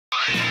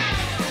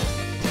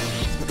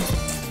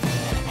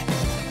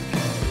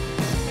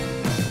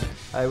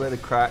Hey, we're the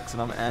Cracks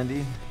and I'm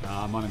Andy.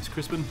 My name's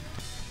Crispin.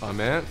 I'm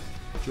Ant.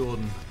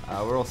 Jordan.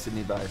 We're all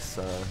Sydney based,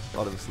 so a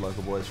lot of us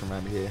local boys from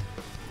around here.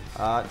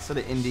 It's sort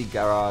of indie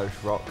garage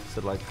rock, sort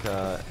of like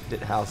a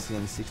bit housey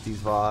and 60s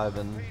vibe,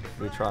 and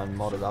we try and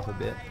mod it up a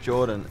bit.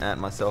 Jordan, Ant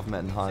and myself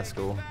met in high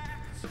school,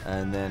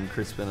 and then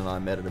Crispin and I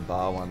met at a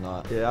bar one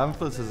night. Yeah, our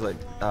influences like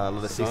a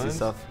lot of 60s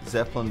stuff.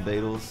 Zeppelin,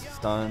 Beatles,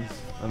 Stones.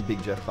 I'm a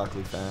big Jeff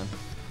Buckley fan.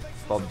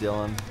 Bob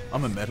Dylan.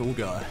 I'm a metal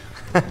guy.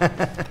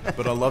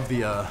 But I love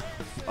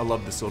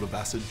the sort of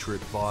acid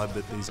trip vibe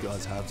that these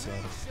guys have. So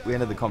we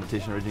entered the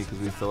competition originally because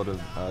we thought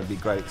it'd be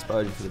great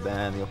exposure for the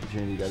band, the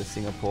opportunity to go to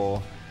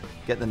Singapore,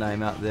 get the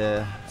name out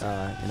there.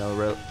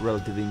 A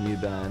relatively new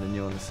band and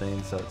new on the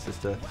scene, so it's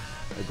just a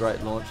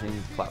great launching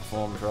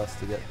platform for us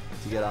to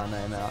get our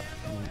name out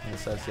in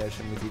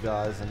association with you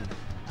guys and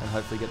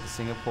hopefully get to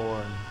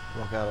Singapore and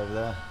rock out over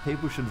there.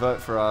 People should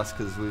vote for us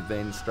because we've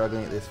been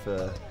struggling at this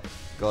for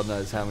God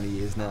knows how many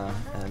years now,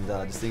 and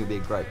I just think it'd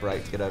be a great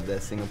break to get over there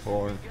to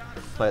Singapore and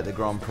play at the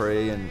Grand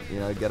Prix and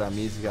get our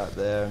music out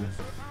there. And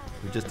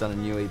we've just done a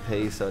new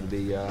EP, so it'd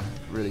be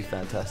really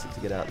fantastic to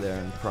get out there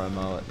and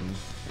promo it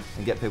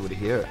and get people to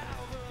hear it.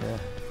 Yeah.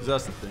 Because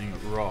that's the thing, it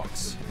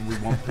rocks, and we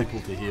want people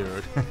to hear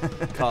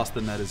it. Cast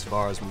the net as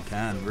far as we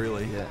can,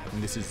 really. Yeah.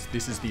 And this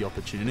is the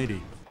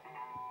opportunity.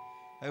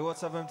 Hey,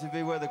 what's up,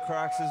 MTV? We're the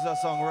Cracks. This is our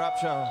song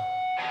Rapture.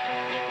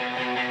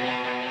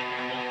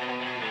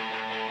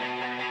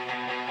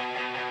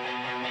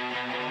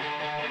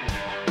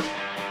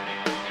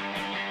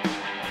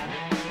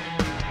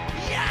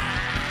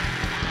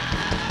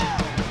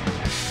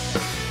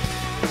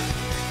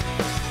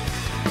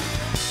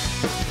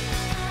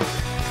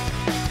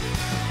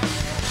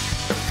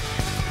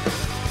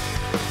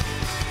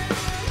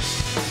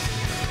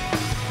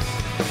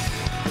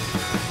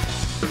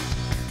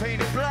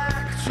 Painted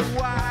black to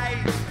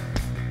white,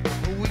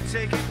 we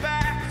take it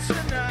back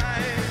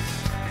tonight.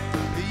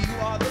 You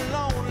are the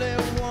lonely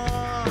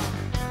one,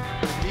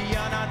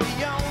 you're not the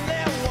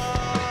only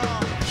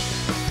one.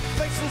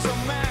 Faces of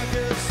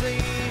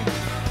magazine,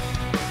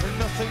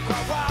 nothing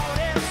quite what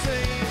it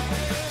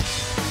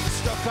seems.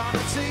 Stuck on a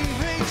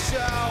TV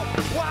show,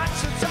 watch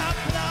the top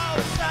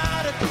blows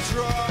out of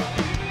control.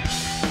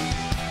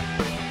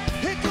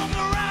 Here comes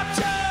the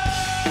rapture.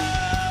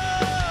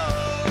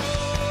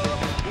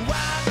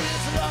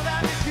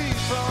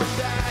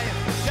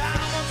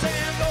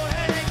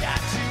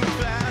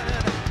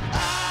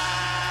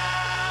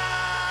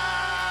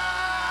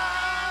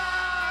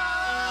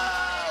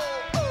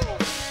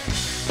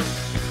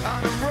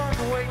 On a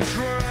runaway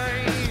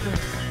train,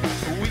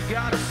 we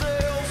got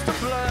ourselves to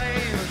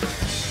blame,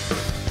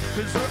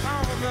 'cause we're on